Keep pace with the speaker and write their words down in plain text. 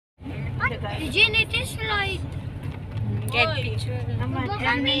Eugene, it is light. Get picture naman.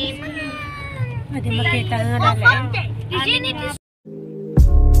 Hindi makita nga dali. Eugene, it is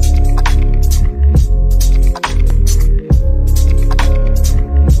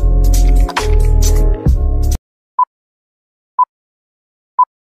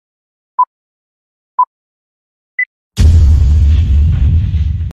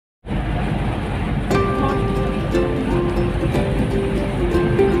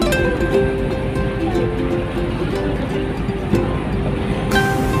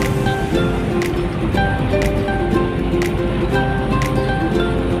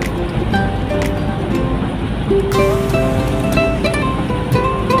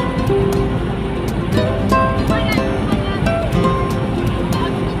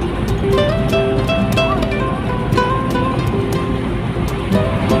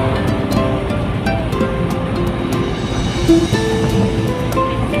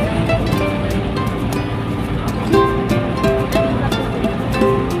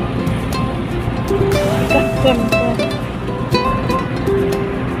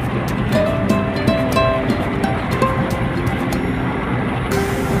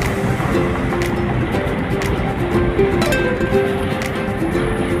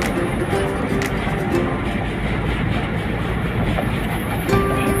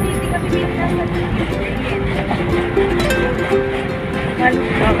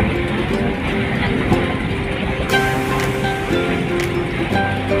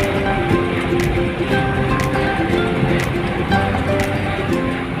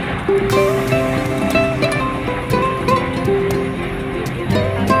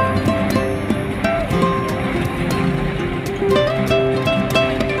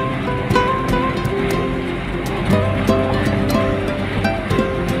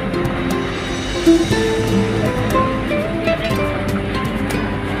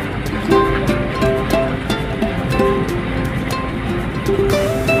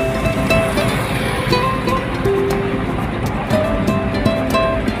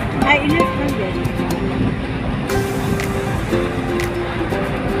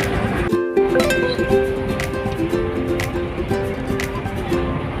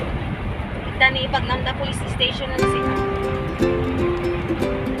Dani Ibagnanda Police Station na sila.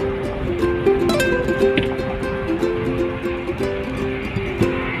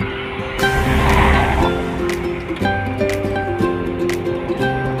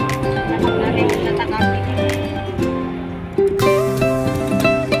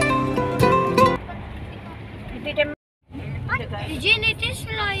 Eugene, it is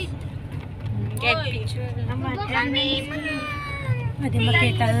light. Get picture naman. Hindi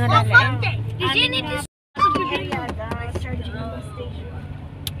makita nga dali. Eugene, it is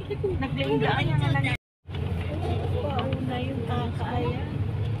Naglayaan niya na lang. Na yung kakaya.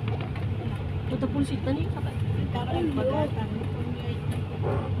 Ito pong sita niya kapag.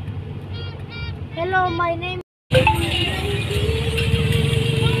 Hello, my name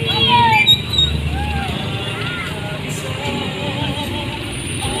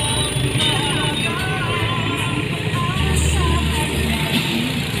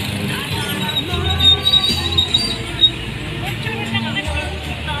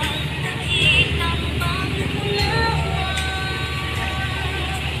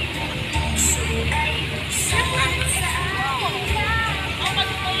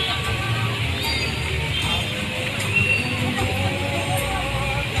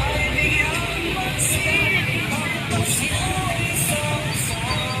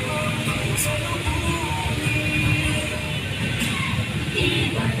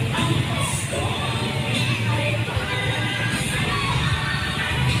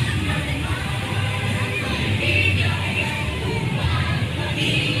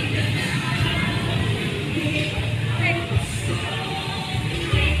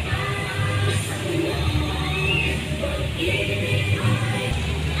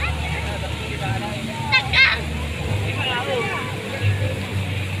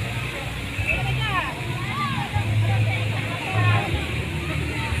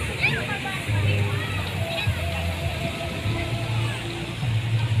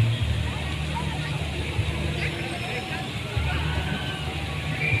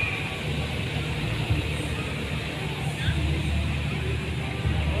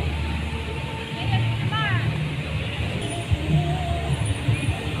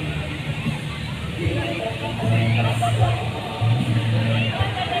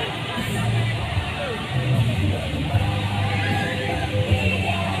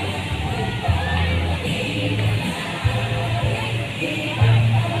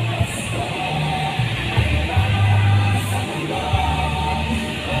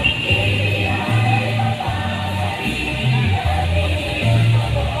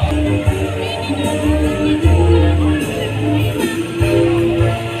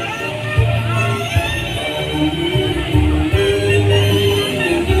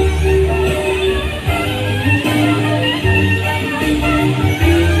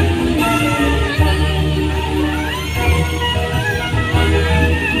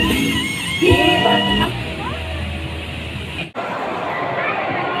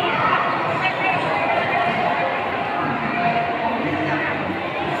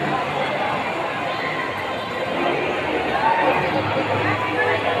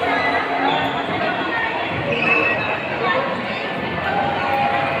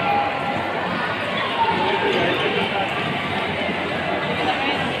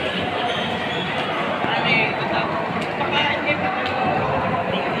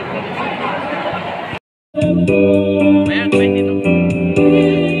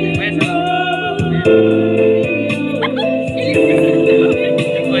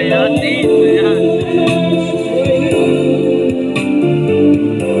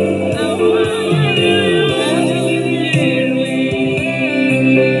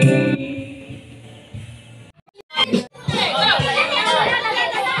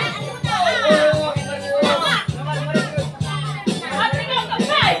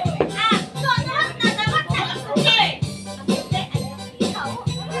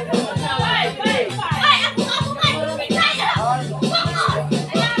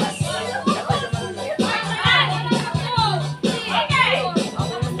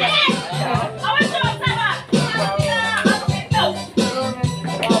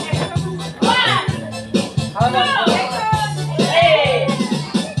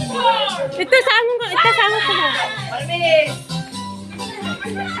Ito sangon ko na.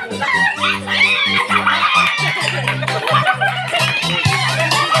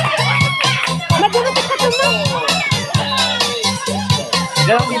 Madulot ka tumo.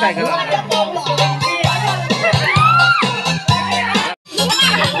 Galang kita, galang.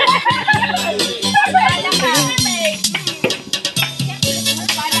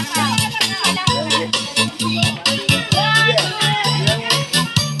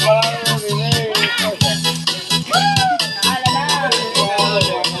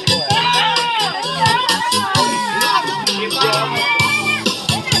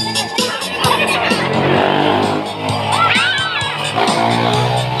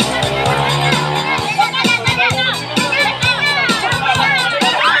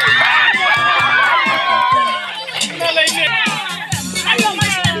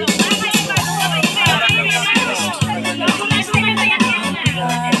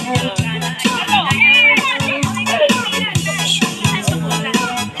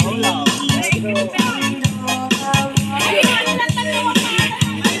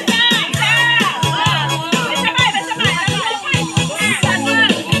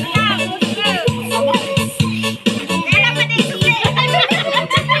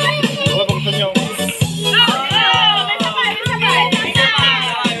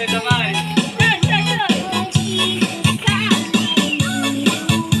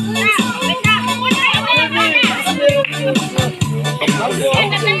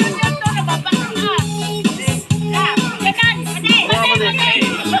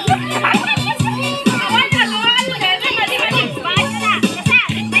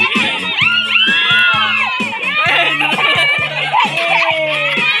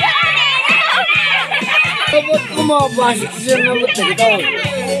 Kumabas siya na ito.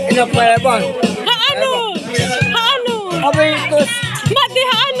 Ina pala ba? Haano? Abay ito. Mati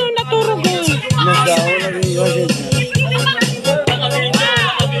haano naturog. Nagdaw na rin yun.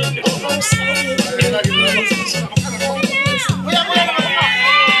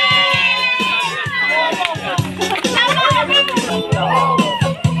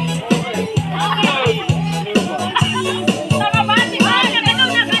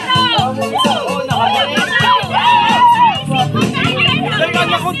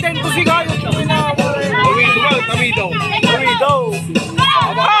 Kontento si Gayo. Tawido.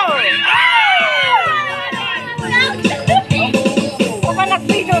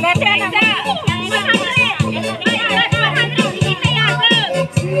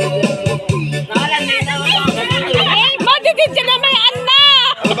 Magigit siya na may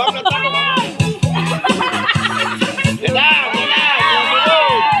anak!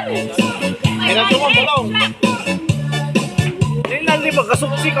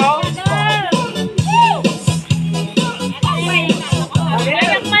 Magkasuksi ka?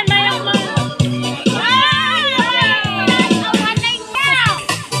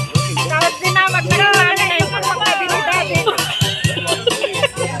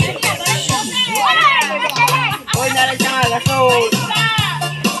 Hoy, nalang siya nga, lasod.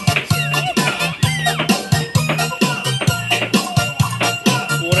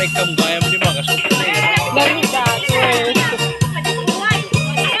 Puray kang gaya mo di magkasuksi.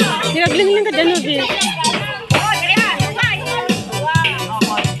 Naglinling ka dyan, Ubi.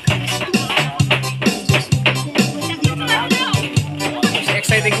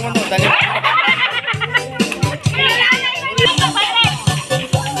 Exciting ko mo, dali.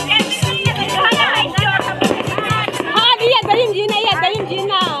 Dayin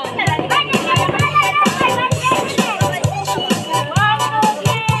Gina.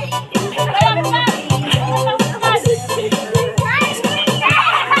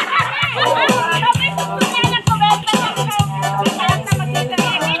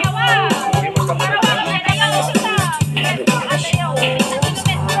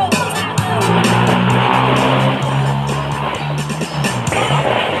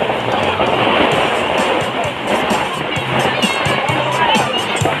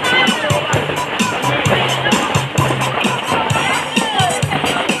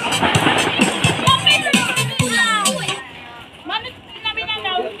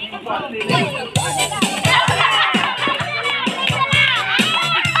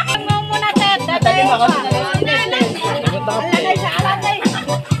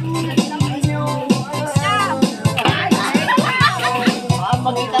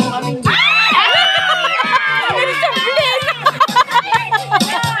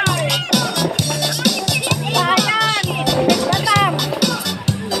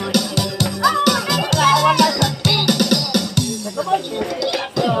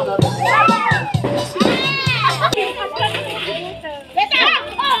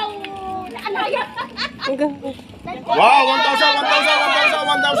 Wow,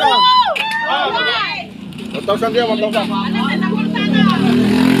 1,000, 1,000 dia, 1,000.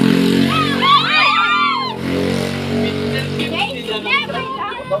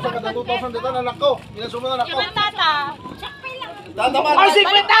 Kata 2,000 dito anak ko. Pinasumo na anak ko. Tata man. Ay,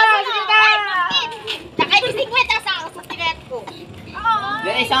 50! Tsaka yung 50 sa tiret ko.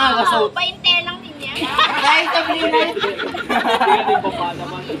 Yan, isa nga gasot. 20 lang din yan. Dahil sa Pilipinas.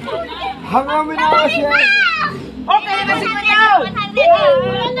 Hangamin na kasi yan. Okay, kasi ko niyo.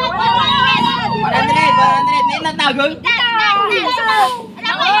 100, may natagol.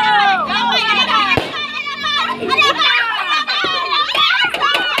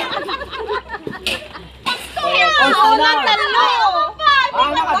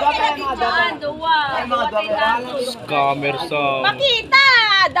 Scammer sa... Makita!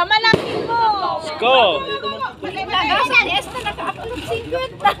 Damalakin mo! Go!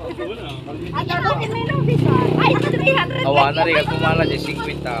 Awa na rin at pumala dyan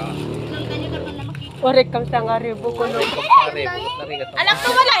 50. Orek kam sa nga ribo ko no. Anak ko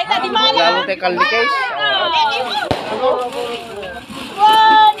wala, ito di ba? Lalo tayo kalikais.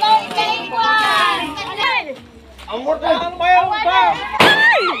 Ang mortal! Ang bayaw ba?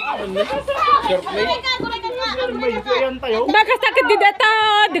 Sure play? May yan tayo. Baka sakit di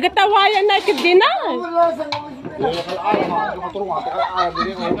data, di katawayan na ikit din na.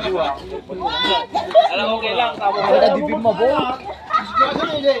 Alam mo kailang tamo. Ada bibig mo, bo.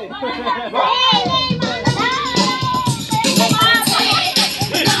 Sige,